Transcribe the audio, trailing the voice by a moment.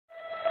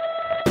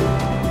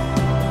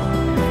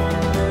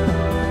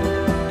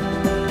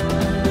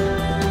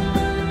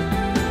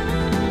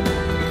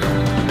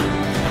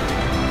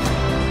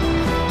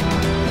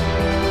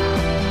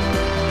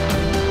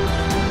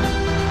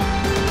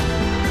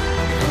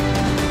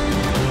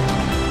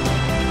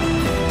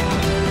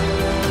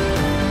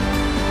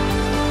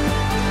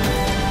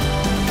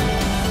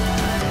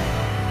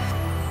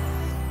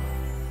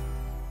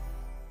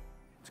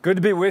Good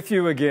to be with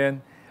you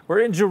again. We're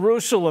in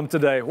Jerusalem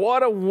today.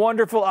 What a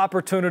wonderful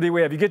opportunity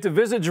we have. You get to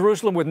visit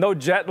Jerusalem with no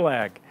jet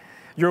lag.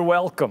 You're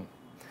welcome.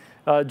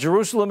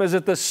 Jerusalem is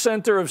at the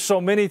center of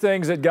so many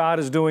things that God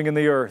is doing in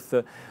the earth.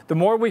 The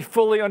more we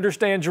fully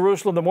understand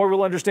Jerusalem, the more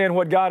we'll understand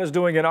what God is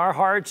doing in our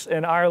hearts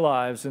and our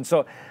lives. And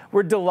so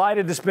we're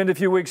delighted to spend a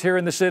few weeks here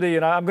in the city.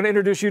 And I'm going to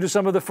introduce you to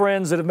some of the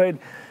friends that have made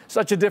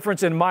such a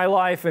difference in my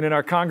life and in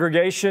our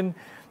congregation.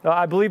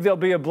 I believe they'll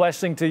be a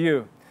blessing to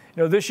you.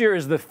 You know, this year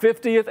is the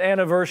 50th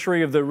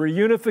anniversary of the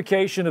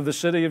reunification of the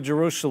city of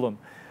Jerusalem.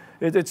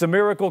 It's a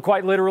miracle,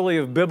 quite literally,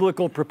 of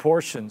biblical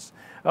proportions.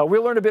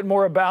 We'll learn a bit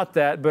more about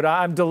that, but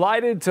I'm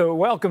delighted to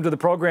welcome to the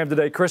program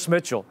today Chris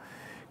Mitchell.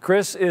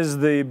 Chris is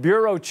the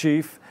Bureau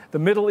Chief, the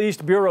Middle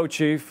East Bureau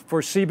Chief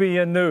for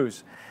CBN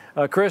News.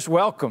 Chris,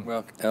 welcome.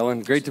 Well,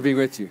 Ellen, great to be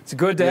with you. It's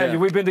good to have you.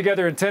 We've been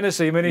together in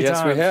Tennessee many times.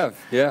 Yes, we have.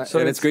 Yeah, so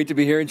and it's great to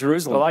be here in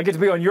Jerusalem. Well, I get to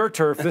be on your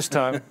turf this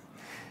time.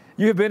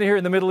 You've been here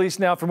in the Middle East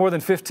now for more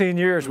than 15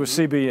 years with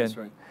CBN. That's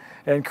right.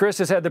 And Chris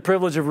has had the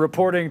privilege of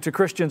reporting to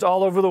Christians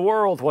all over the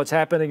world what's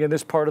happening in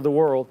this part of the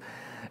world.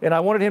 And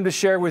I wanted him to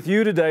share with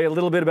you today a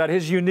little bit about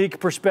his unique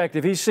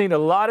perspective. He's seen a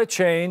lot of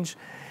change.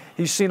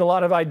 He's seen a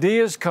lot of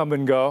ideas come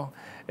and go.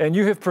 And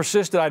you have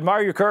persisted. I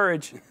admire your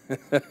courage.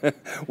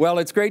 Well,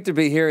 it's great to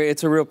be here.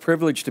 It's a real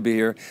privilege to be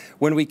here.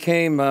 When we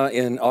came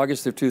in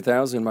August of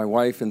 2000, my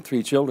wife and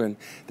 3 children,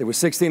 they were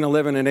 16,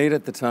 11, and 8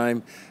 at the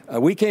time.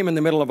 We came in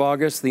the middle of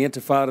August. The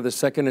Intifada, the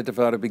second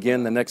Intifada,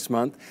 began the next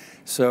month.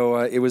 So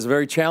it was a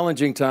very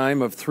challenging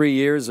time of 3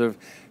 years of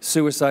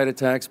suicide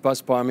attacks,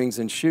 bus bombings,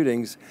 and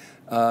shootings.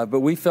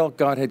 But we felt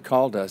God had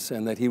called us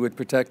and that He would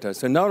protect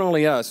us. And not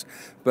only us,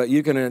 but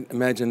you can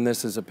imagine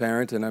this as a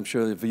parent, and I'm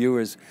sure the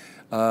viewers,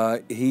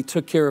 He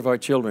took care of our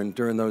children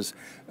during those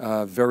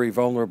very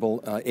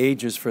vulnerable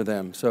ages for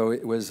them. So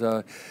it was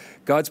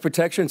God's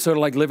protection, sort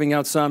of like living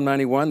out Psalm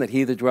 91, that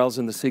he that dwells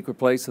in the secret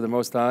place of the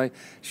Most High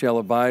shall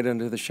abide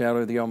under the shadow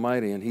of the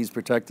Almighty. And He's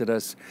protected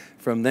us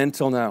from then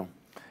till now.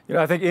 You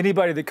know, I think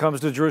anybody that comes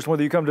to Jerusalem,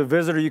 whether you come to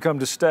visit or you come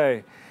to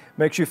stay,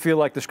 makes you feel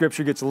like the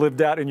Scripture gets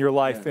lived out in your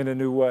life in a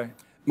new way.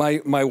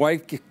 My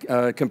wife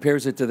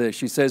compares it to this.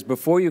 She says,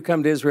 before you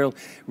come to Israel,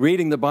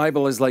 reading the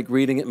Bible is like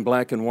reading it in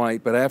black and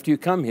white. But after you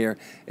come here,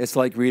 it's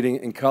like reading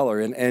it in color.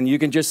 And you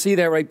can just see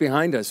that right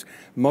behind us.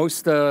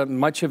 Much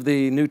of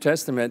the New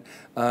Testament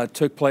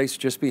took place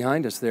just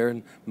behind us there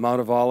in Mount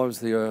of Olives,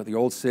 the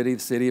old city, the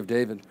city of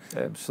David.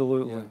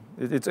 Absolutely. Yeah.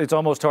 It's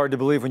almost hard to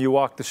believe when you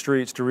walk the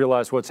streets to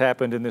realize what's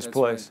happened in this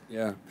place. Right.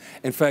 Yeah.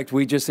 In fact,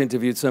 we just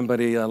interviewed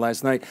somebody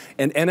last night,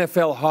 an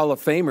NFL Hall of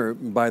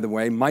Famer, by the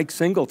way, Mike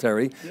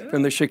Singletary,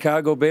 from the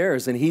Chicago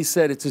Bears, and he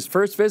said it's his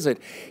first visit.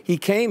 He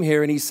came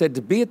here and he said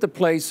to be at the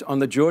place on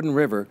the Jordan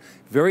River,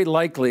 very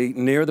likely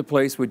near the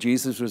place where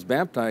Jesus was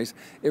baptized,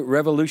 it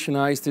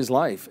revolutionized his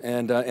life.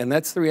 And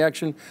that's the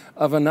reaction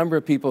of a number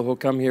of people who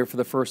come here for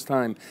the first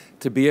time,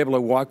 to be able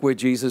to walk where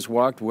Jesus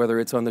walked, whether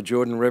it's on the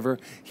Jordan River,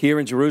 here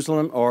in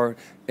Jerusalem, or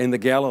in the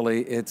Galilee.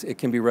 It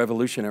can be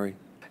revolutionary.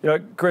 You know,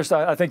 Chris,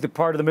 I think the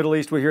part of the Middle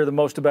East we hear the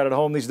most about at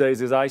home these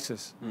days is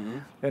ISIS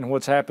and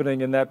what's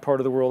happening in that part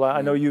of the world.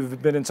 I know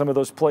you've been in some of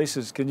those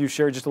places. Can you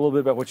share just a little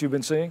bit about what you've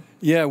been seeing?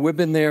 Yeah, we've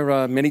been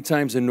there many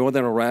times in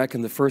northern Iraq,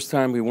 and the first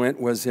time we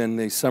went was in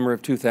the summer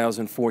of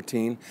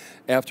 2014,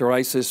 after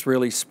ISIS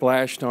really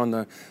splashed on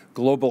the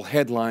global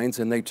headlines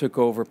and they took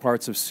over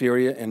parts of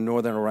Syria and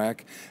northern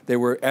Iraq. They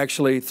were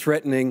actually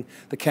threatening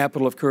the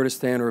capital of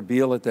Kurdistan,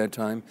 Erbil, at that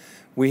time.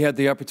 We had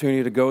the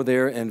opportunity to go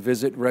there and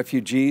visit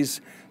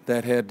refugees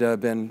that had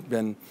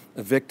been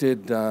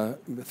evicted,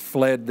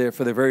 fled there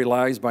for their very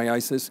lives by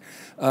ISIS.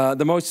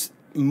 The most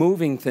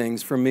moving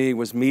things for me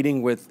was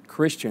meeting with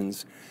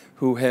Christians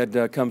who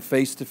had come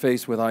face to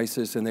face with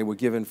ISIS, and they were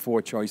given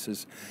 4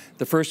 choices.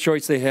 The first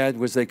choice they had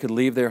was they could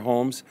leave their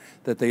homes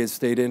that they had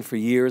stayed in for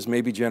years,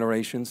 maybe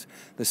generations.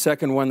 The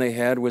second one they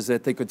had was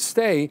that they could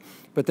stay,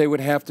 but they would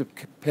have to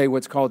pay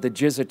what's called the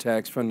jizya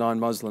tax for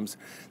non-Muslims.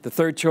 The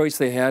third choice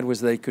they had was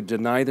they could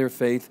deny their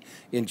faith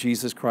in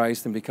Jesus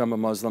Christ and become a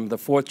Muslim. The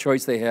fourth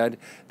choice they had,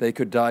 they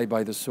could die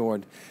by the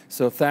sword.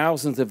 So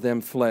thousands of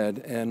them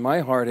fled, and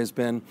my heart has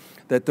been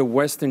that the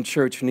Western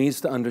Church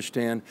needs to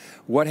understand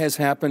what has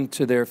happened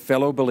to their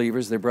fellow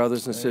believers, their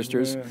brothers and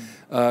sisters,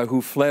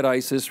 who fled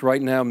ISIS.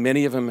 Right now,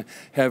 many of them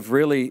have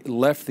really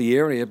left the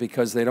area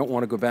because they don't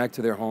want to go back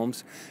to their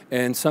homes.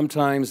 And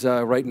sometimes,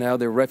 right now,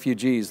 they're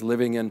refugees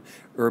living in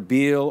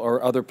Erbil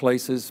or other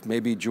places,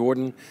 maybe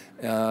Jordan.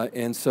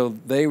 And so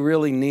they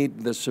really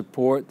need the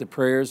support, the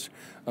prayers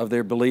of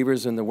their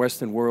believers in the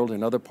Western world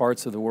and other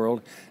parts of the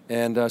world,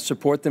 and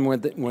support them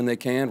when they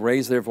can,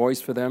 raise their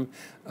voice for them.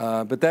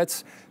 But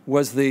that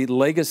was the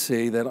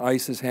legacy that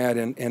ISIS had.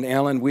 And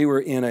Alan, we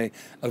were in a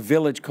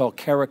village called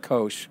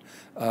Karakosh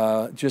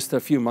just a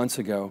few months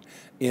ago.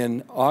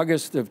 In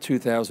August of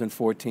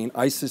 2014,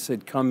 ISIS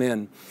had come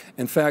in.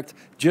 In fact,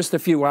 just a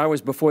few hours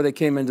before they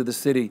came into the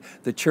city,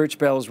 the church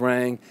bells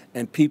rang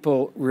and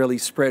people really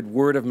spread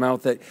word of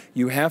mouth that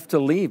you have to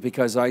leave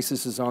because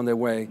ISIS is on their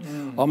way.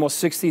 Almost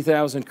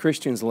 60,000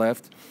 Christians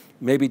left.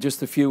 maybe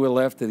just a few were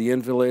left, the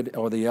invalid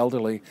or the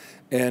elderly.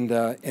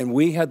 And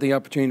we had the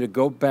opportunity to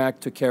go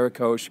back to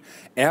Karakosh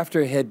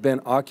after it had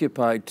been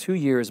occupied 2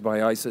 years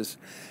by ISIS.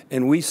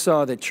 And we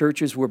saw that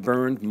churches were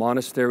burned,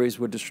 monasteries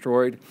were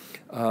destroyed,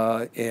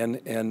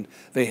 and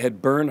they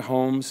had burned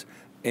homes,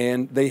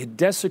 and they had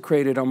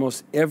desecrated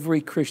almost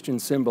every Christian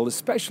symbol,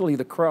 especially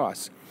the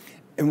cross.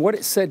 And what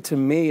it said to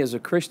me as a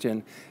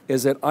Christian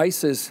is that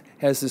ISIS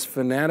has this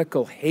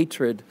fanatical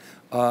hatred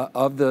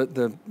of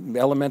the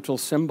elemental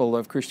symbol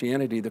of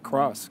Christianity, the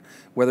cross,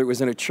 whether it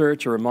was in a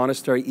church or a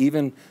monastery,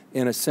 even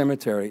in a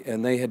cemetery.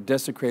 And they had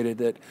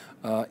desecrated it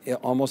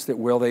almost at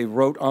will. They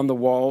wrote on the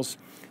walls,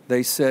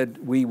 they said,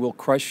 "We will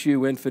crush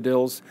you,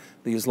 infidels.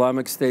 The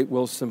Islamic State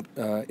will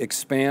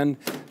expand,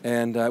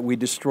 and we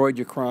destroyed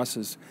your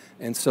crosses."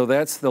 And so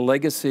that's the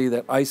legacy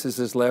that ISIS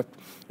has left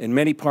in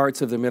many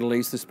parts of the Middle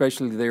East,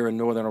 especially there in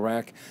northern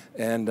Iraq.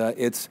 And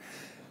it's,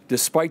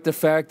 despite the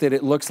fact that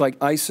it looks like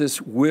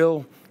ISIS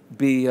will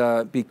be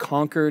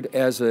conquered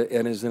as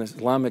an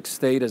Islamic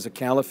State, as a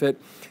caliphate,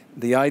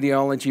 the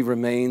ideology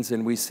remains,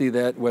 and we see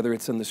that whether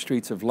it's in the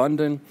streets of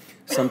London,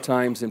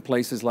 sometimes in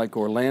places like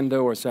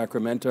Orlando or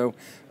Sacramento.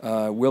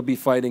 We'll be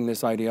fighting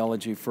this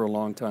ideology for a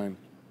long time.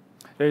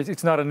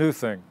 It's not a new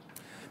thing.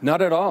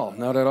 Not at all,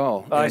 not at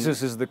all.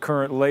 ISIS is the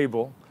current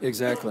label.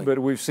 Exactly. But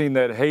we've seen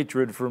that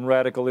hatred from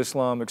radical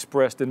Islam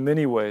expressed in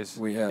many ways.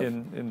 We have.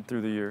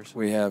 Through the years.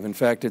 We have. In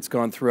fact, it's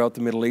gone throughout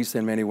the Middle East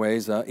in many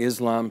ways.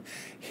 Islam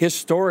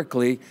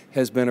historically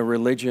has been a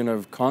religion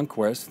of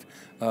conquest,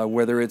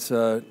 whether it's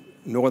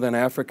Northern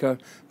Africa,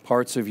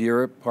 parts of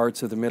Europe,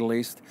 parts of the Middle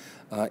East.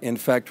 In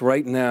fact,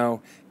 right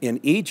now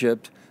in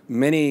Egypt,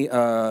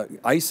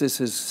 ISIS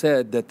has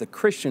said that the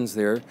Christians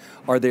there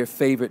are their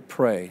favorite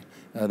prey.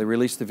 They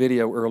released a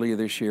video earlier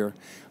this year.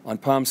 On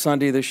Palm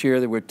Sunday this year,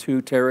 there were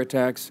 2 terror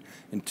attacks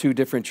in 2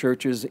 different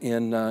churches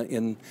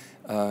in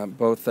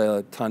both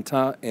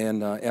Tanta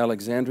and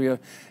Alexandria.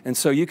 And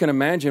so you can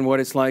imagine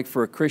what it's like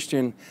for a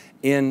Christian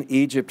in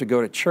Egypt to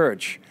go to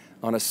church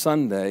on a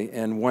Sunday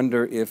and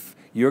wonder if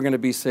you're going to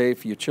be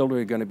safe, your children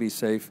are going to be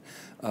safe.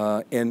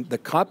 And the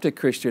Coptic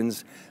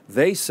Christians,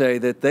 they say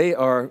that they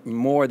are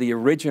more the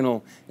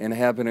original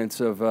inhabitants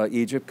of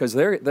Egypt, because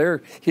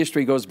their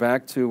history goes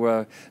back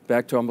to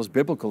almost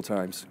biblical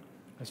times.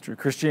 That's true.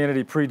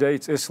 Christianity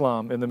predates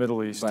Islam in the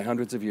Middle East. By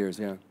hundreds of years,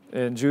 yeah.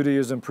 And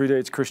Judaism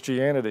predates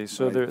Christianity,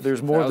 so right.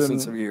 there's more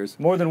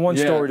than one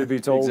story to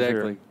be told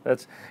exactly. here.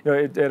 That's,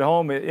 at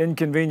home,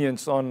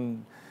 inconvenience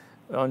on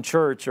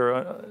church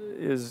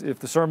is if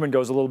the sermon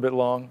goes a little bit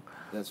long.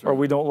 That's right. Or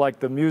we don't like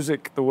the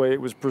music the way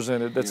it was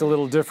presented. That's a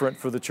little different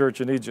for the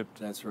church in Egypt.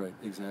 That's right,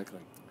 exactly.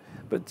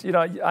 But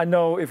I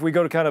know if we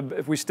go to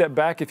if we step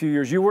back a few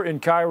years, you were in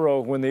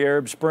Cairo when the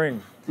Arab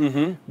Spring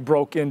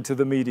broke into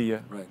the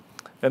media. Right.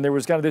 And there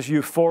was kind of this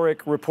euphoric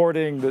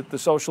reporting that the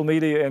social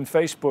media and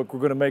Facebook were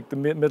going to make the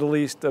Middle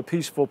East a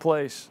peaceful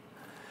place.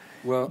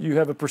 Well, you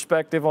have a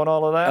perspective on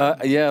all of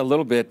that? Yeah, a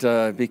little bit,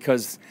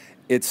 because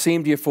it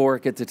seemed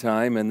euphoric at the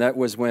time, and that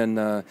was when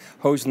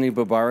Hosni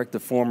Mubarak, the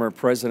former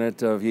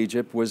president of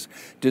Egypt, was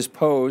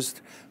disposed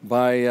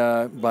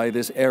by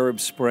this Arab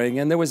Spring.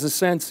 And there was a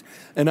sense,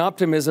 an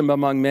optimism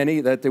among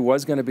many that there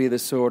was going to be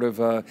this sort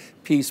of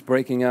peace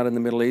breaking out in the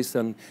Middle East,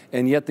 and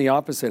yet the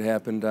opposite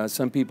happened.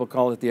 Some people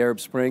call it the Arab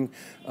Spring.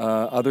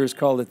 Others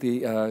call it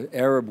the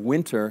Arab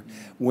Winter,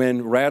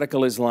 when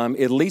radical Islam,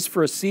 at least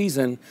for a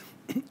season,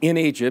 in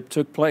Egypt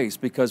took place,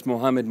 because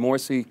Mohammed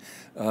Morsi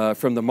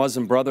from the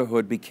Muslim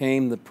Brotherhood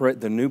became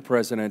the new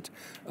president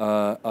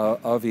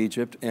of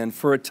Egypt. And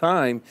for a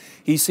time,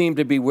 he seemed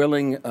to be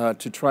willing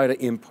to try to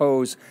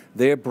impose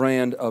their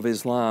brand of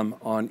Islam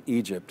on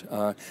Egypt.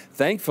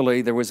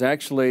 Thankfully, there was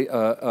actually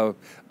a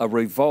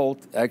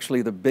revolt,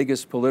 actually the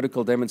biggest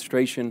political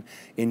demonstration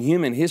in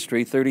human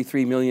history.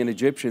 33 million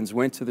Egyptians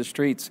went to the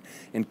streets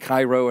in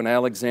Cairo and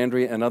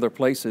Alexandria and other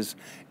places,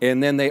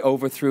 and then they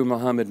overthrew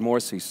Mohammed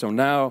Morsi. So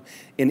now,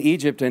 in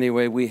Egypt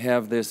anyway, we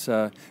have this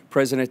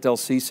President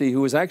el-Sisi,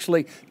 who is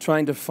actually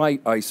trying to fight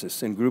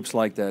ISIS and groups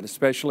like that,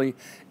 especially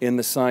in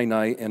the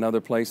Sinai and other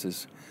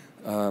places.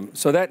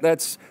 So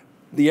that's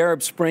the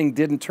Arab Spring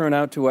didn't turn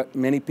out to what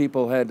many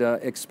people had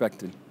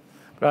expected.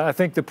 I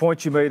think the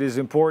point you made is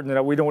important,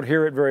 and we don't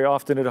hear it very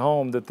often at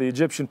home, that the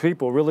Egyptian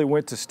people really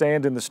went to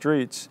stand in the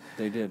streets.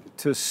 They did.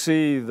 To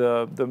see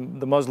the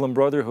Muslim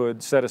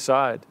Brotherhood set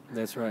aside.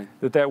 That's right.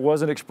 That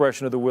was an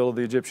expression of the will of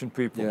the Egyptian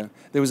people. Yeah.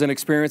 There was an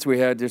experience we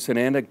had, just an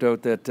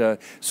anecdote that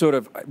sort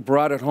of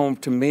brought it home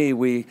to me.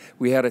 We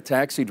had a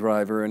taxi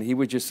driver, and he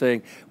was just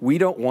saying, we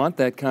don't want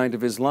that kind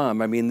of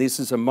Islam. I mean, this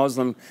is a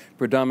Muslim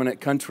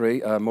predominant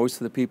country. Most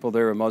of the people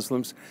there are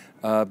Muslims.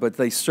 But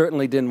they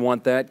certainly didn't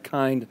want that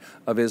kind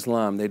of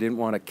Islam. They didn't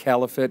want a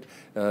caliphate.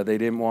 They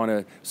didn't want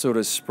to sort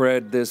of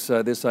spread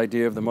this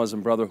idea of the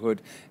Muslim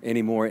Brotherhood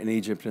anymore in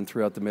Egypt and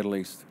throughout the Middle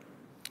East.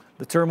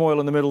 The turmoil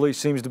in the Middle East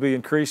seems to be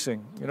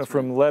increasing.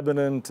 From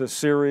Lebanon to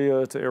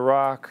Syria to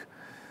Iraq,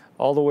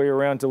 all the way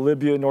around to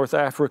Libya, North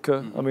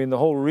Africa. I mean, the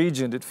whole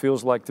region, it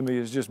feels like to me,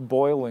 is just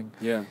boiling.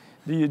 Yeah.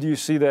 Do you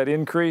see that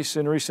increase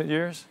in recent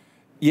years?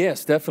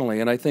 Yes, definitely,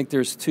 and I think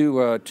there's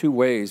two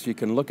ways you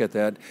can look at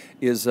that.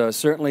 Is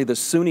certainly the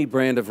Sunni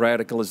brand of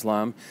radical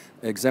Islam,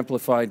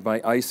 exemplified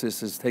by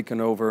ISIS, has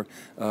taken over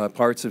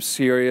parts of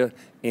Syria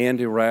and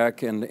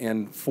Iraq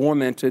and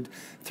fomented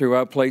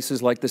throughout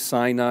places like the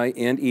Sinai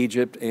and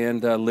Egypt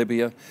and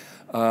Libya.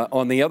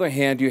 On the other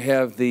hand, you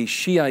have the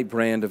Shiite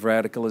brand of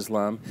radical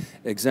Islam,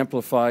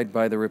 exemplified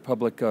by the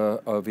Republic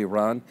of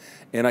Iran,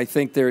 and I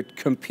think they're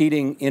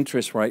competing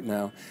interests right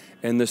now.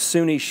 And the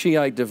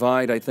Sunni-Shiite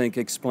divide, I think,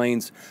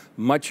 explains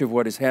much of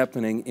what is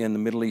happening in the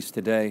Middle East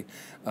today.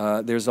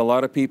 There's a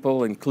lot of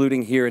people,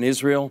 including here in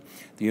Israel,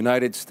 the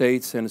United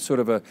States, and sort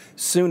of a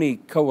Sunni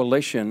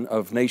coalition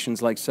of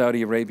nations like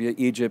Saudi Arabia,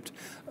 Egypt,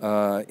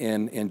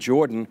 and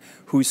Jordan,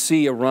 who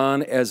see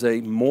Iran as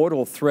a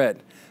mortal threat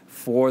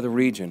for the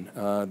region.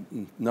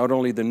 Not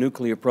only the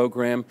nuclear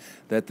program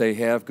that they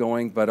have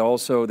going, but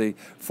also the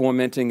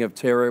fomenting of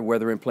terror,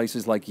 whether in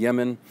places like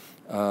Yemen,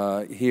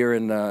 here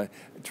in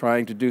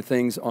trying to do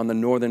things on the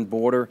northern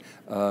border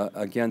on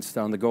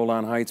the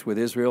Golan Heights with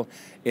Israel.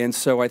 And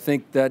so I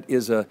think that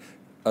is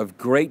of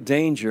great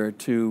danger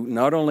to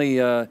not only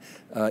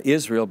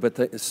Israel, but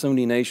the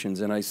Sunni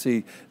nations. And I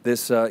see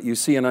this, you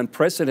see an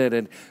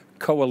unprecedented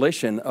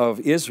coalition of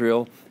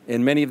Israel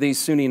and many of these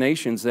Sunni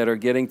nations that are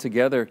getting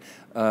together,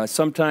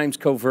 sometimes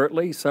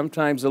covertly,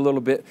 sometimes a little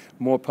bit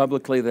more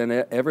publicly than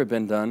ever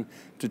been done,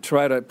 to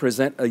try to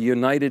present a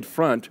united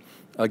front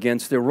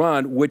against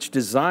Iran, which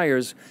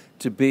desires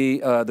to be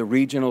the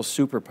regional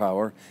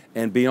superpower.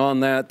 And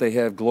beyond that, they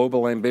have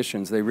global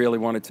ambitions. They really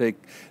want to take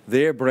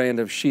their brand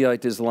of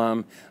Shiite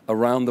Islam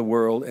around the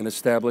world and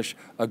establish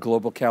a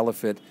global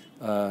caliphate,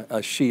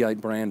 a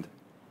Shiite brand.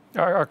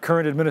 Our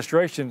current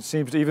administration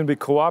seems to even be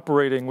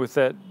cooperating with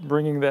that,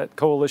 bringing that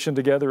coalition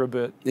together a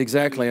bit.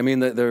 Exactly. I mean,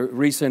 the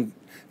recent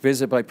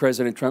visit by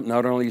President Trump,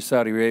 not only to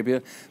Saudi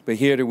Arabia, but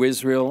here to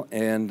Israel,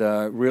 and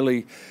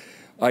really,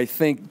 I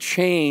think,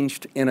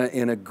 changed in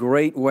a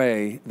great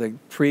way the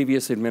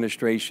previous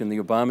administration, the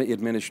Obama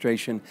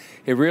administration.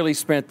 It really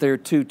spent their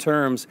 2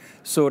 terms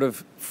sort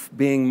of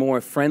being more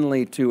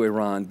friendly to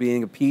Iran,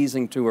 being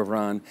appeasing to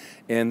Iran,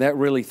 and that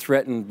really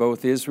threatened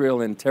both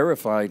Israel and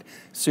terrified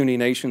Sunni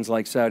nations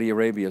like Saudi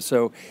Arabia.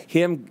 So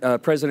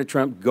President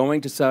Trump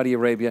going to Saudi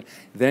Arabia,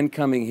 then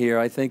coming here,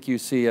 I think you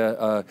see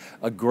a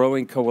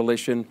growing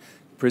coalition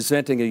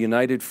presenting a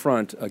united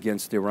front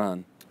against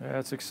Iran. Yeah,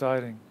 that's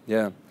exciting.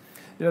 Yeah.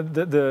 You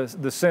know,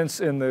 the sense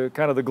in the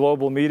kind of the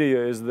global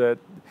media is that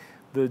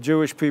the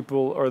Jewish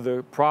people are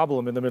the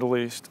problem in the Middle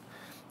East.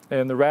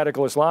 And the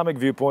radical Islamic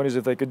viewpoint is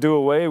if they could do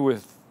away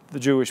with the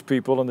Jewish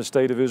people and the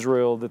state of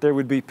Israel, that there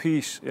would be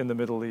peace in the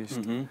Middle East.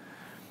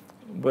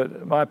 Mm-hmm.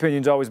 But my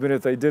opinion's always been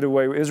if they did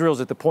away, Israel's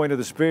at the point of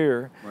the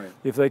spear. Right.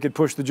 If they could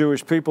push the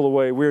Jewish people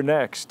away, we're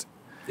next.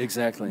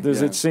 Exactly.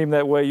 Does it seem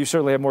that way? You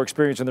certainly have more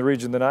experience in the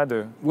region than I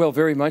do. Well,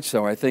 very much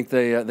so. I think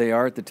they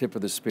are at the tip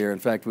of the spear. In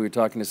fact, we were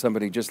talking to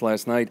somebody just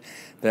last night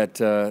that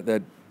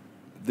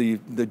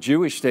the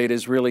Jewish state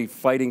is really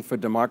fighting for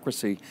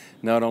democracy,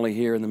 not only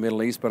here in the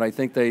Middle East, but I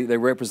think they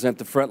represent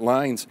the front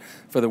lines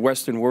for the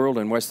Western world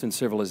and Western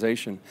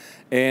civilization.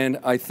 And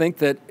I think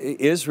that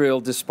Israel,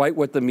 despite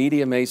what the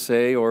media may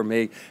say or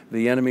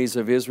the enemies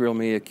of Israel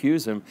may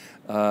accuse them,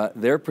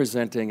 they're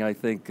presenting, I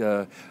think,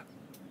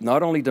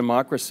 not only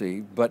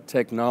democracy, but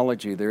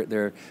technology.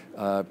 They're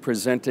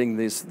presenting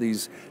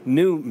these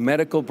new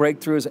medical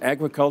breakthroughs,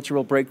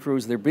 agricultural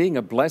breakthroughs. They're being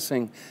a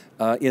blessing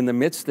in the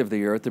midst of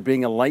the earth. They're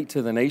being a light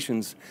to the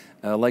nations,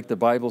 like the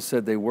Bible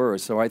said they were.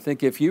 So I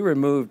think if you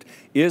removed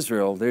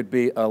Israel, there'd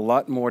be a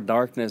lot more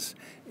darkness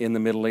in the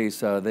Middle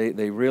East.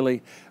 They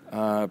really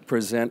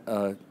present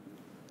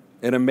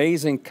an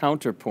amazing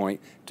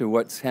counterpoint to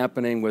what's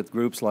happening with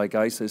groups like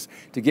ISIS.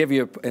 To give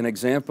you an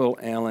example,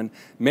 Alan,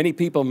 many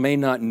people may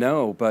not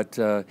know, but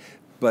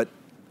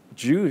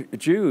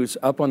Jews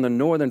up on the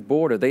northern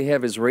border, they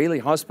have Israeli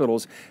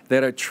hospitals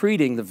that are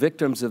treating the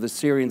victims of the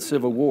Syrian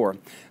civil war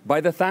by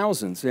the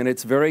thousands, and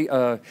it's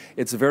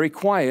very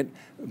quiet.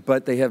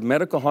 But they have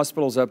medical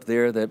hospitals up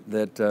there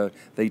that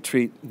they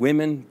treat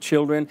women,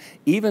 children,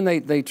 even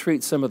they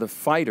treat some of the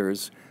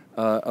fighters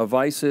of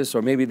ISIS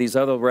or maybe these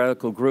other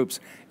radical groups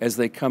as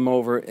they come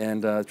over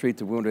and treat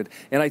the wounded.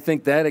 And I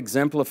think that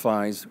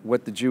exemplifies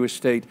what the Jewish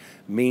state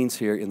means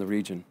here in the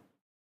region.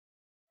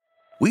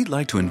 We'd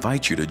like to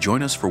invite you to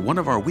join us for one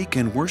of our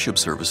weekend worship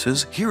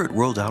services here at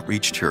World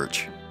Outreach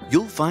Church.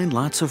 You'll find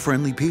lots of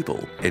friendly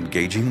people,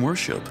 engaging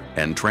worship,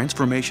 and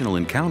transformational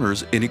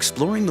encounters in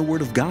exploring the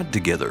Word of God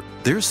together.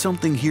 There's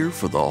something here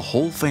for the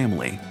whole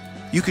family.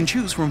 You can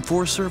choose from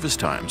 4 service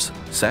times,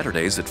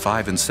 Saturdays at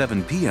 5 and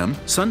 7 p.m.,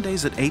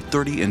 Sundays at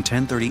 8:30 and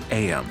 10:30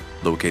 a.m.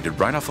 Located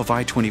right off of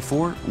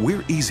I-24,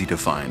 we're easy to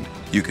find.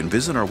 You can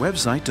visit our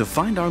website to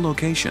find our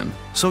location.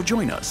 So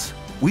join us.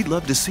 We'd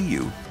love to see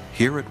you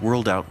here at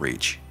World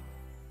Outreach.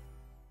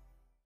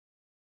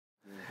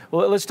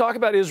 Well, let's talk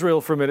about Israel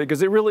for a minute,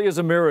 because it really is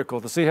a miracle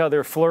to see how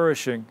they're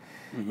flourishing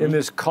in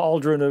this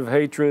cauldron of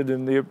hatred.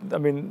 And I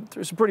mean,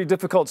 there's some pretty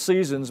difficult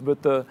seasons,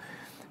 but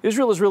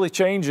Israel is really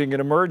changing and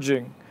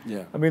emerging.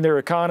 Yeah. I mean, their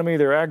economy,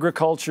 their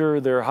agriculture,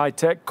 their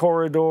high-tech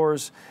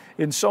corridors.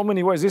 in so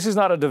many ways, this is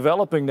not a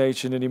developing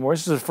nation anymore.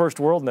 This is a first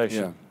world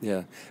nation.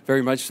 Yeah,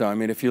 very much so. I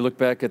mean, if you look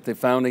back at the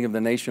founding of the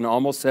nation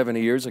almost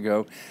 70 years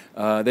ago,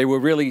 they were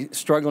really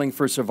struggling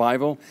for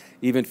survival.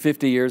 Even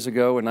 50 years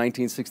ago in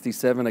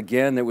 1967,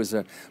 again, there was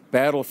a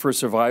battle for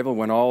survival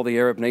when all the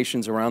Arab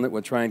nations around it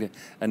were trying to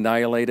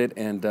annihilate it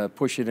and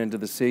push it into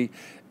the sea.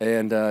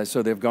 And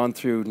so they've gone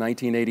through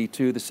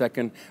 1982,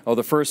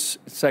 the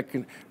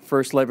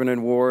first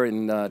Lebanon War.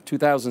 In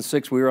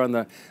 2006, we were on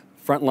the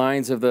front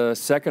lines of the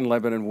Second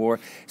Lebanon War.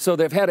 So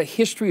they've had a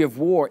history of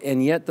war,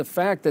 and yet the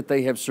fact that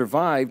they have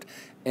survived,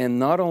 and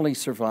not only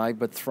survived,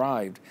 but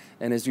thrived.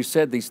 And as you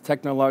said, these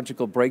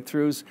technological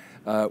breakthroughs,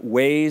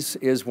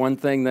 Waze is one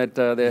thing that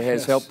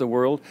has helped the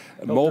world.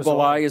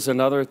 Mobileye is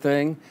another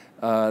thing.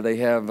 They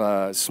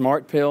have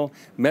Smart Pill,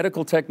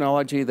 medical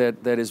technology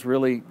that is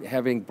really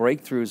having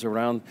breakthroughs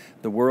around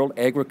the world.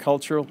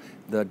 Agricultural,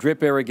 the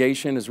drip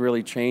irrigation is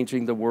really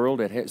changing the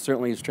world. It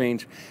certainly has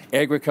changed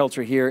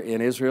agriculture here in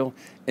Israel.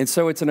 And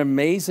so it's an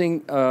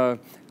amazing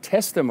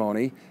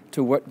testimony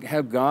to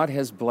how God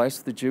has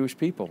blessed the Jewish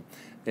people.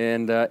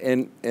 And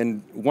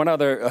one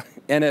other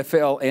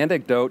NFL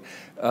anecdote,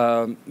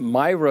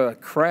 Myra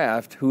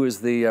Kraft, who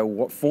is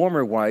the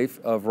former wife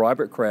of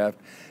Robert Kraft,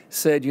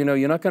 said, you know,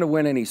 you're not going to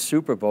win any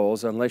Super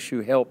Bowls unless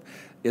you help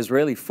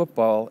Israeli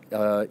football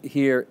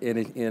here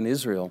in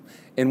Israel.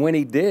 And when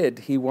he did,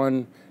 he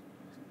won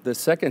the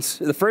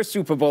first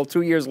Super Bowl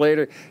 2 years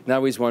later.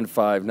 Now he's won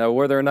 5. Now,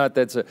 whether or not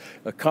that's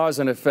a cause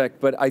and effect,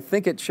 but I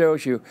think it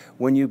shows you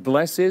when you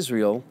bless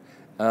Israel,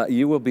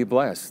 you will be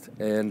blessed,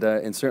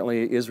 and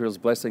certainly Israel's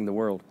blessing the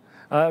world.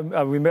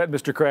 We met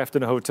Mr. Kraft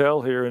in a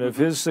hotel here, and if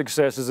his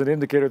success is an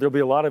indicator, there'll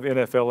be a lot of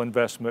NFL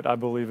investment, I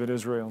believe, in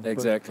Israel.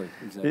 Exactly.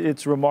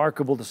 It's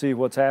remarkable to see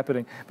what's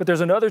happening. But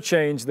there's another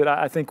change that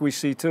I think we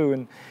see too,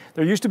 and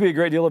there used to be a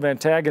great deal of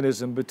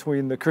antagonism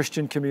between the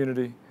Christian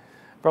community,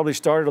 probably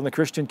started on the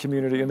Christian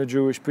community and the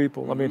Jewish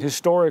people. I mean,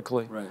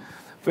 historically. Right.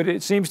 But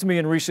it seems to me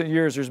in recent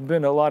years there's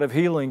been a lot of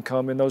healing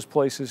come in those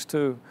places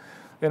too.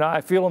 And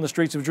I feel on the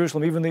streets of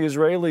Jerusalem, even the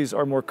Israelis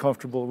are more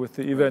comfortable with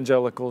the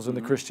evangelicals and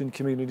the Christian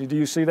community. Do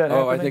you see that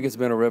happening? Oh, I think it's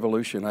been a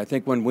revolution. I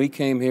think when we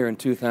came here in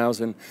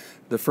 2000,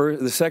 the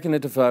second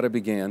Intifada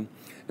began,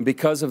 and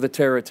because of the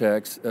terror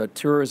attacks,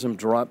 tourism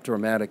dropped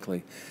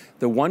dramatically.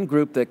 The one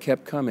group that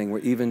kept coming were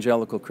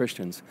evangelical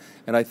Christians,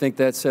 and I think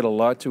that said a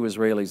lot to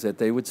Israelis, that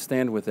they would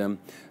stand with them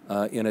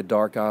in a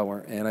dark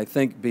hour. And I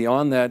think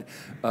beyond that,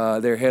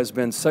 there has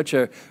been such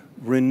a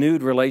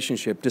renewed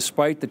relationship,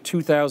 despite the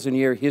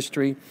 2,000-year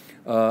history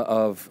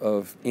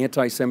of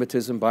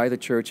anti-Semitism by the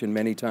church, and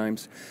many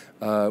times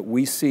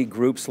we see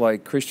groups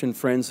like Christian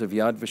Friends of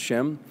Yad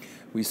Vashem.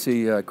 We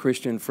see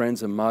Christian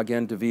Friends of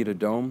Magen David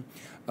Adom.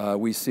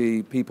 We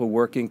see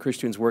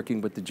Christians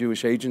working with the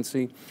Jewish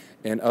Agency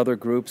and other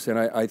groups. And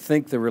I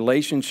think the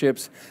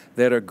relationships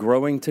that are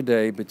growing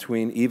today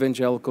between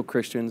evangelical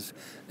Christians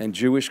and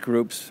Jewish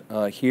groups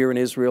here in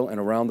Israel and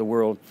around the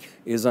world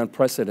is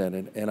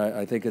unprecedented. And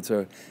I think it's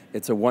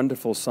a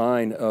wonderful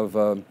sign of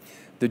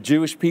the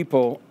Jewish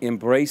people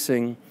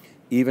embracing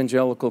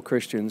evangelical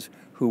Christians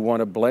who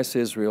want to bless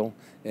Israel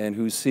and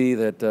who see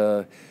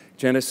that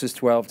Genesis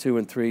 12:2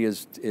 and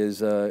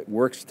 3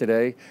 works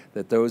today,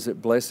 that those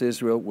that bless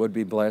Israel would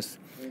be blessed.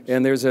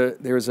 And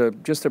there's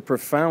just a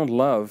profound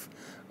love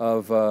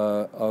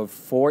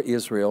for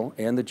Israel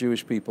and the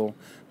Jewish people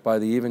by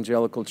the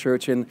evangelical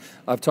church. And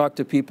I've talked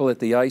to people at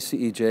the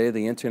ICEJ,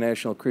 the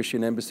International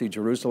Christian Embassy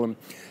Jerusalem,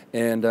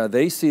 and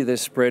they see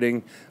this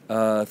spreading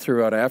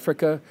throughout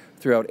Africa,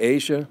 throughout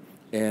Asia,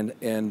 and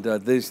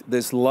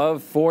this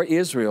love for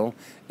Israel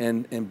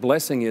and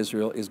blessing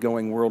Israel is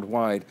going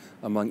worldwide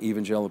among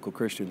evangelical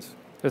Christians.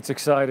 That's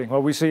exciting.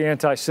 Well, we see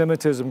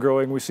anti-Semitism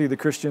growing. We see the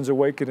Christians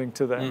awakening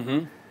to that.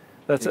 Mm-hmm.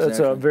 That's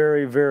a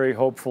very, very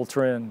hopeful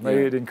trend.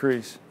 May it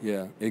increase.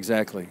 Yeah,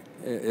 exactly.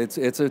 It's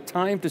a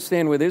time to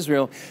stand with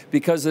Israel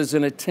because there's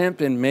an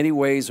attempt in many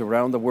ways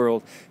around the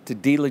world to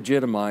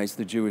delegitimize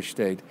the Jewish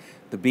state.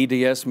 The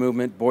BDS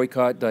movement,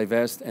 boycott,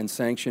 divest, and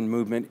sanction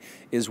movement,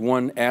 is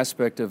one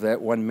aspect of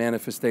that, one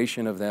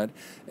manifestation of that.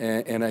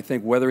 And I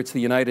think whether it's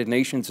the United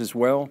Nations as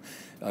well,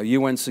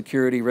 UN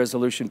Security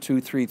Resolution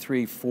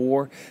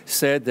 2334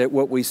 said that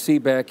what we see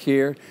back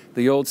here,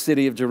 the old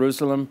city of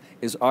Jerusalem,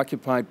 is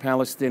occupied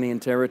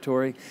Palestinian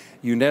territory.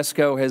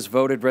 UNESCO has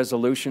voted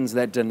resolutions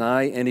that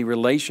deny any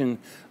relation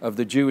of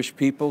the Jewish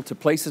people to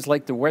places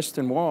like the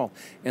Western Wall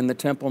and the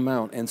Temple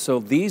Mount. And so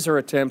these are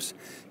attempts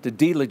to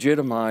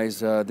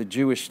delegitimize the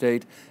Jewish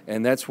state,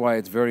 and that's why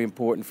it's very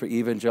important for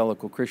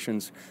evangelical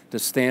Christians to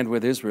stand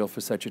with Israel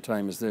for such a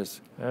time as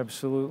this.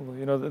 Absolutely.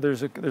 You know,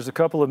 there's a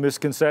couple of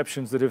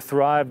misconceptions that have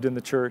thrived in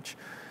the church.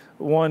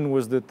 One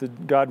was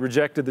that God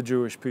rejected the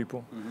Jewish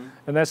people. Mm-hmm.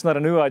 And that's not a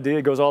new idea.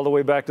 It goes all the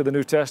way back to the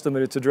New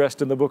Testament. It's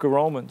addressed in the book of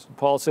Romans.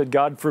 Paul said,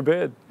 God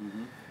forbid.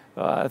 Mm-hmm.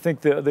 I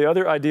think the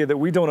other idea that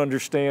we don't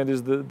understand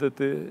is that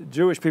the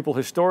Jewish people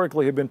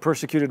historically have been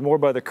persecuted more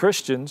by the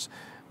Christians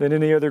than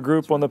any other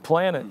group on the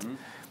planet. Mm-hmm.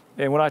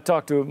 And when I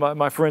talk to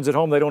my friends at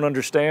home, they don't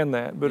understand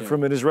that. But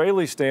from an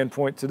Israeli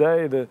standpoint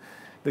today,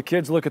 the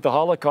kids look at the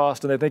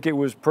Holocaust and they think it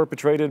was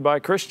perpetrated by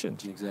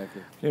Christians.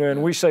 Exactly. You know,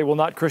 and we say, well,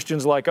 not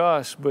Christians like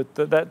us, but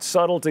that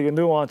subtlety and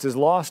nuance is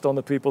lost on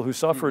the people who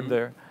suffered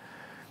there.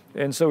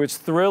 And so it's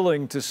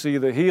thrilling to see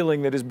the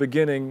healing that is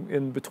beginning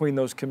in between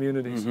those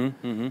communities.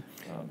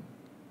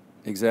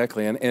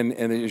 Exactly, and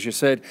as you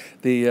said,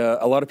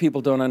 a lot of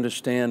people don't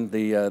understand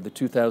the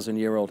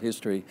 2,000-year-old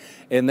history,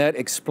 and that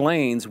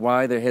explains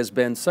why there has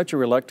been such a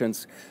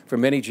reluctance for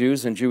many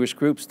Jews and Jewish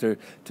groups to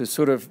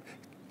sort of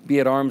be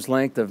at arm's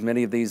length of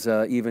many of these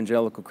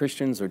evangelical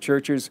Christians or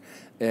churches,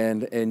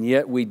 and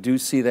yet we do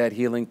see that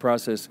healing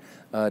process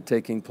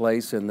taking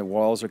place, and the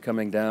walls are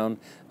coming down,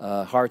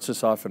 hearts are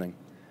softening.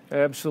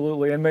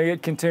 Absolutely, and may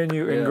it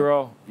continue and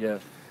grow. Yeah.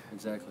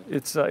 Exactly.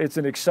 It's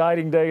an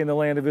exciting day in the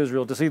land of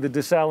Israel to see the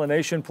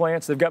desalination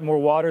plants. They've got more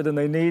water than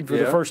they need for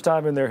the first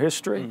time in their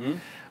history.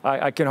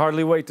 I can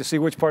hardly wait to see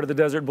which part of the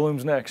desert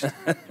blooms next.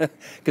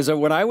 Because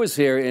when I was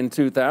here in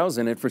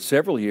 2000 and for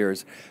several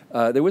years,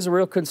 there was a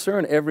real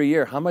concern every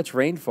year, how much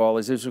rainfall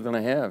is Israel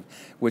going to have,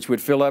 which would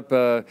fill up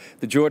the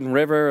Jordan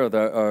River or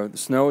the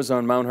snows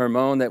on Mount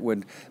Hermon that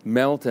would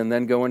melt and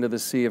then go into the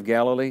Sea of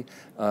Galilee,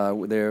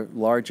 their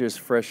largest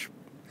fresh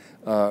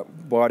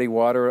body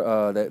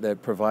water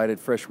that provided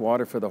fresh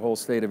water for the whole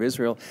state of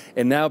Israel.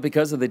 And now,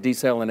 because of the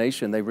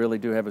desalination, they really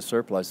do have a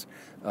surplus.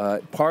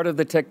 Part of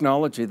the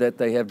technology that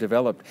they have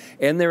developed,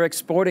 and they're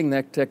exporting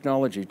that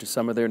technology to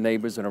some of their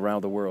neighbors and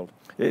around the world.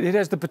 It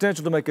has the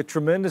potential to make a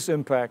tremendous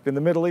impact in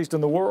the Middle East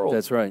and the world.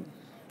 That's right.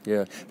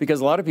 Yeah,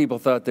 because a lot of people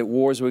thought that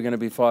wars were going to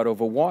be fought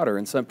over water,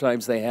 and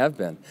sometimes they have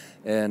been.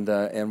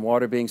 And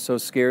water being so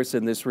scarce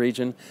in this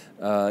region,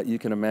 you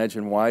can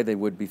imagine why they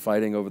would be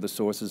fighting over the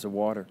sources of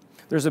water.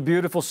 There's a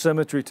beautiful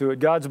symmetry to it.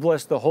 God's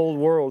blessed the whole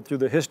world through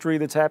the history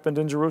that's happened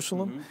in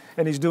Jerusalem,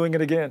 and He's doing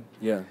it again.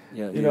 Yeah.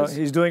 You know,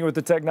 He's doing it with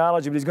the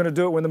technology, but He's going to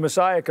do it when the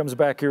Messiah comes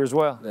back here as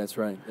well. That's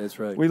right. That's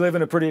right. We live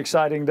in a pretty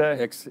exciting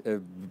day.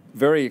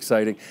 Very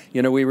exciting.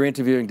 You know, we were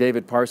interviewing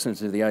David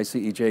Parsons of the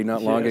ICEJ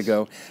not long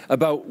ago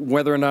about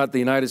whether or not the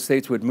United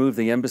States would move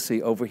the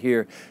embassy over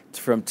here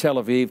from Tel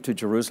Aviv to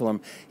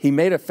Jerusalem. He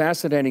made a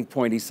fascinating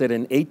point. He said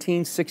in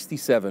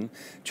 1867,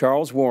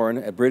 Charles Warren,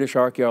 a British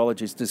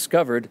archaeologist,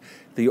 discovered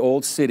the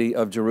old city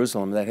of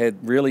Jerusalem that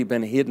had really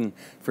been hidden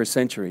for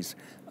centuries.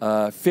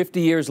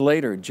 50 years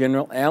later,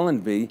 General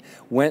Allenby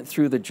went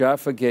through the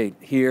Jaffa Gate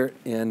here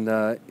in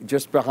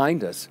just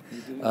behind us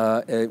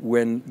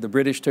when the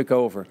British took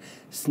over.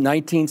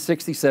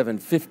 1967,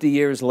 50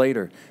 years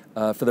later,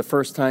 for the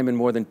first time in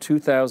more than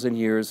 2,000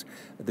 years,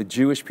 the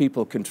Jewish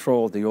people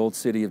controlled the old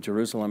city of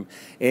Jerusalem.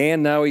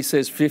 And now he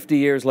says 50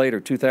 years later,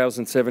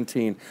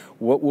 2017,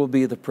 what will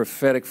be the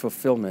prophetic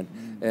fulfillment?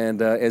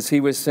 And as he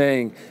was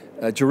saying,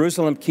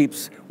 Jerusalem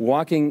keeps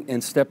walking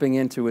and stepping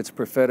into its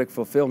prophetic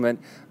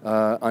fulfillment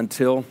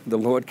until the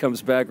Lord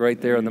comes back right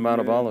there on the Mount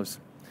of Olives.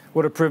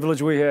 What a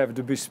privilege we have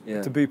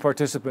to be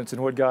participants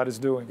in what God is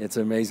doing. It's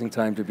an amazing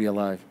time to be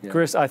alive. Yeah.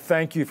 Chris, I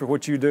thank you for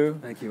what you do.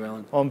 Thank you,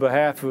 Alan. On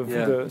behalf of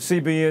the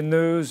CBN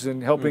News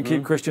and helping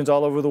keep Christians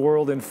all over the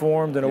world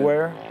informed and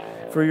aware.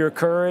 For your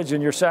courage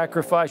and your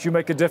sacrifice. You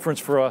make a difference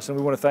for us, and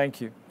we want to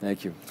thank you.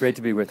 Thank you. Great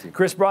to be with you.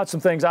 Chris brought some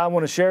things I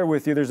want to share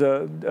with you. There's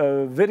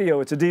a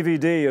video, it's a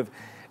DVD of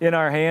In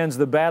Our Hands,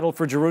 the Battle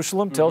for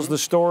Jerusalem. Tells the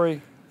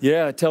story.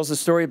 Yeah, it tells the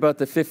story about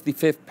the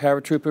 55th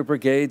Paratrooper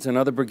Brigades and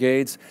other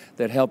brigades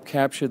that helped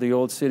capture the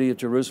old city of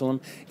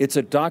Jerusalem. It's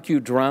a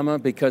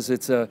docudrama because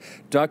it's a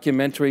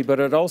documentary, but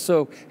it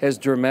also has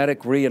dramatic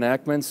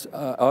reenactments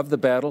of the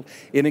battle.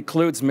 It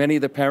includes many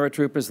of the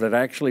paratroopers that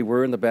actually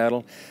were in the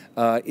battle.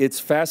 It's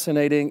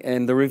fascinating,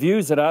 and the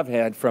reviews that I've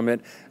had from it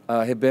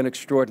have been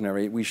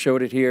extraordinary. We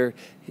showed it here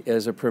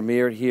as a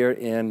premiere here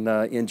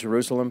in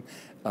Jerusalem.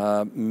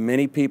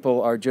 Many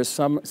people are just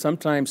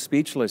sometimes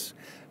speechless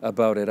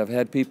about it. I've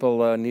had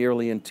people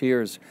nearly in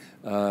tears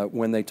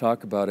when they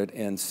talk about it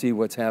and see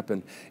what's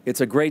happened. It's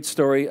a great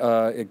story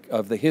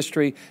of the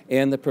history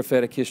and the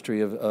prophetic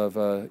history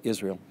of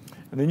Israel.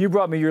 And then you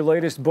brought me your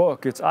latest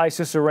book. It's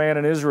ISIS, Iran,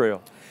 and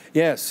Israel.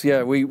 Yes, yeah,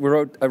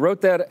 I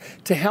wrote that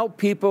to help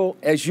people,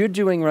 as you're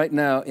doing right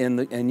now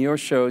in your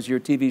shows, your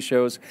TV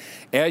shows,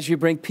 as you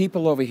bring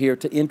people over here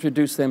to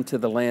introduce them to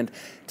the land,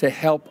 to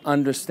help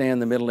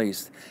understand the Middle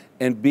East.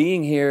 And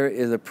being here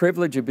is a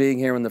privilege of being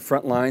here on the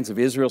front lines of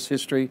Israel's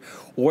history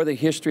or the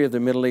history of the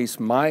Middle East.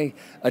 My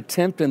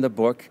attempt in the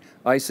book,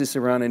 ISIS,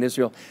 Iran, and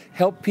Israel,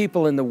 help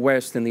people in the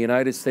West, in the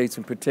United States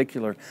in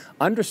particular,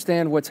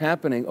 understand what's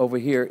happening over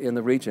here in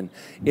the region.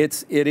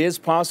 It is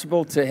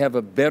possible to have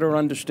a better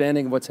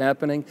understanding of what's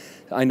happening.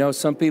 I know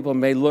some people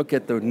may look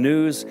at the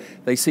news,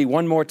 they see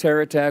one more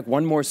terror attack,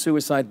 one more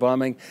suicide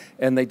bombing,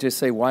 and they just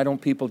say, why don't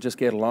people just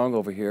get along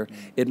over here?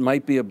 It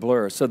might be a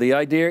blur. So the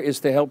idea is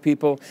to help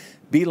people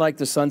be like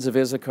the sons of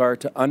Issachar,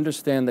 to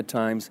understand the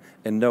times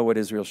and know what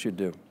Israel should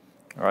do.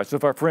 All right, so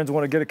if our friends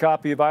want to get a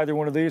copy of either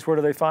one of these, where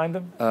do they find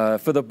them?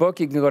 For the book,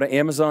 you can go to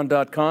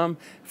Amazon.com.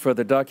 For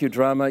the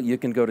docudrama, you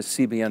can go to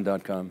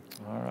CBN.com.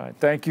 All right,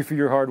 thank you for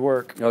your hard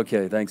work.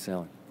 Okay, thanks,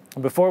 Alan.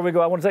 Before we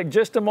go, I want to take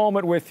just a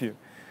moment with you.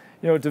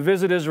 You know, to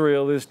visit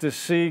Israel is to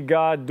see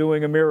God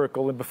doing a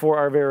miracle before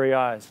our very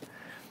eyes.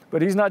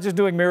 But He's not just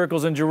doing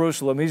miracles in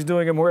Jerusalem. He's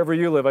doing them wherever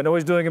you live. I know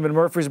He's doing them in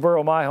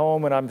Murfreesboro, my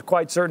home, and I'm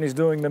quite certain He's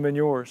doing them in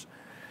yours.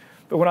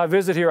 But when I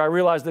visit here, I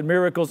realize that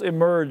miracles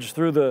emerge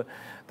through the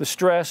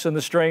stress and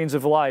the strains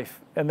of life,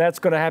 and that's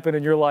going to happen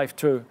in your life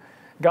too.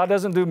 God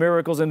doesn't do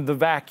miracles in the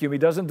vacuum. He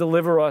doesn't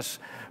deliver us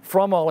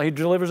from all. He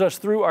delivers us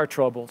through our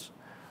troubles.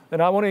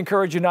 And I want to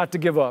encourage you not to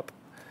give up.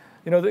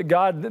 You know, that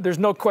God, there's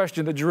no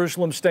question that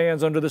Jerusalem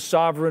stands under the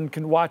sovereign,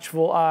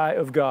 watchful eye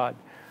of God.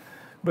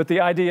 But the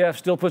IDF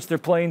still puts their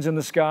planes in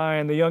the sky,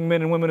 and the young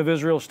men and women of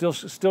Israel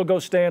still go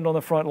stand on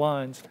the front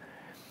lines.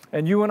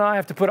 And you and I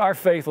have to put our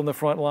faith on the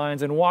front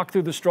lines and walk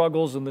through the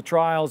struggles and the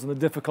trials and the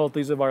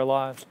difficulties of our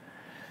lives.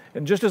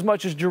 And just as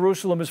much as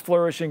Jerusalem is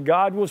flourishing,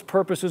 God's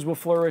purposes will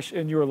flourish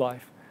in your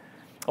life.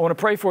 I want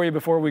to pray for you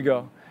before we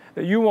go,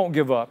 that you won't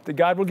give up, that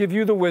God will give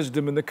you the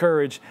wisdom and the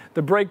courage,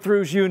 the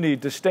breakthroughs you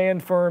need to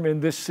stand firm in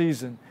this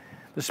season.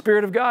 The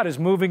Spirit of God is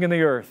moving in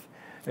the earth,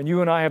 and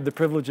you and I have the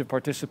privilege of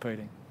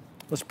participating.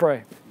 Let's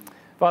pray.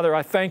 Father,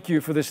 I thank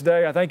you for this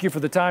day. I thank you for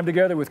the time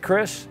together with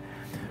Chris,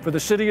 for the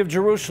city of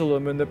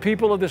Jerusalem and the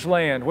people of this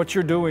land, what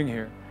you're doing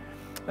here.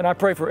 And I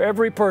pray for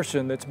every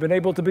person that's been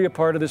able to be a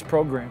part of this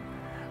program.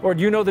 Lord,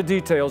 you know the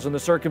details and the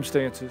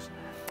circumstances.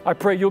 I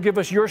pray you'll give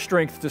us your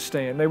strength to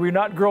stand. May we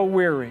not grow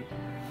weary.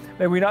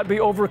 May we not be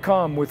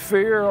overcome with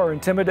fear or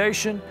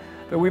intimidation,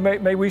 but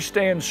may we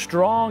stand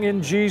strong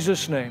in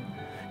Jesus' name.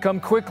 Come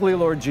quickly,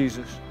 Lord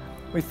Jesus.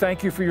 We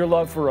thank you for your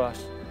love for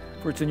us,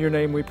 for it's in your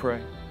name we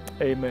pray.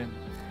 Amen.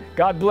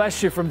 God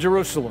bless you from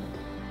Jerusalem.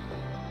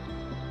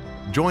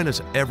 Join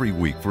us every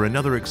week for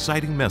another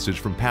exciting message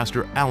from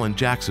Pastor Alan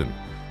Jackson.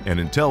 And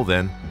until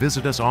then,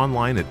 visit us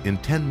online at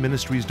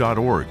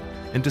intendministries.org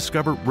and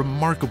discover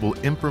remarkable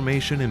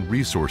information and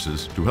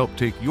resources to help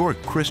take your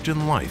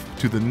Christian life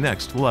to the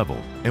next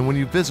level. And when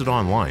you visit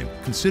online,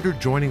 consider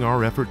joining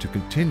our effort to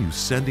continue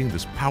sending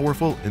this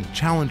powerful and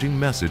challenging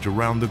message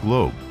around the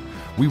globe.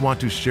 We want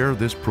to share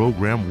this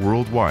program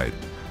worldwide,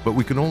 but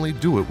we can only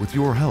do it with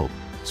your help.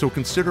 So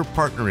consider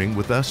partnering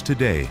with us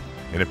today.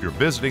 And if you're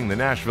visiting the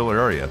Nashville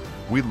area,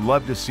 we'd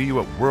love to see you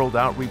at World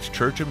Outreach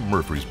Church in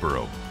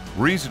Murfreesboro.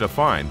 We're easy to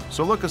find,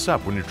 so look us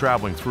up when you're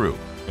traveling through.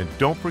 And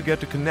don't forget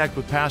to connect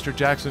with Pastor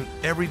Jackson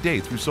every day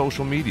through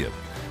social media.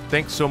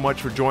 Thanks so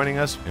much for joining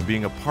us and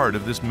being a part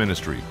of this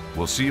ministry.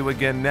 We'll see you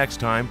again next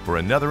time for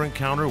another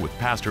encounter with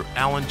Pastor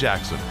Alan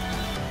Jackson.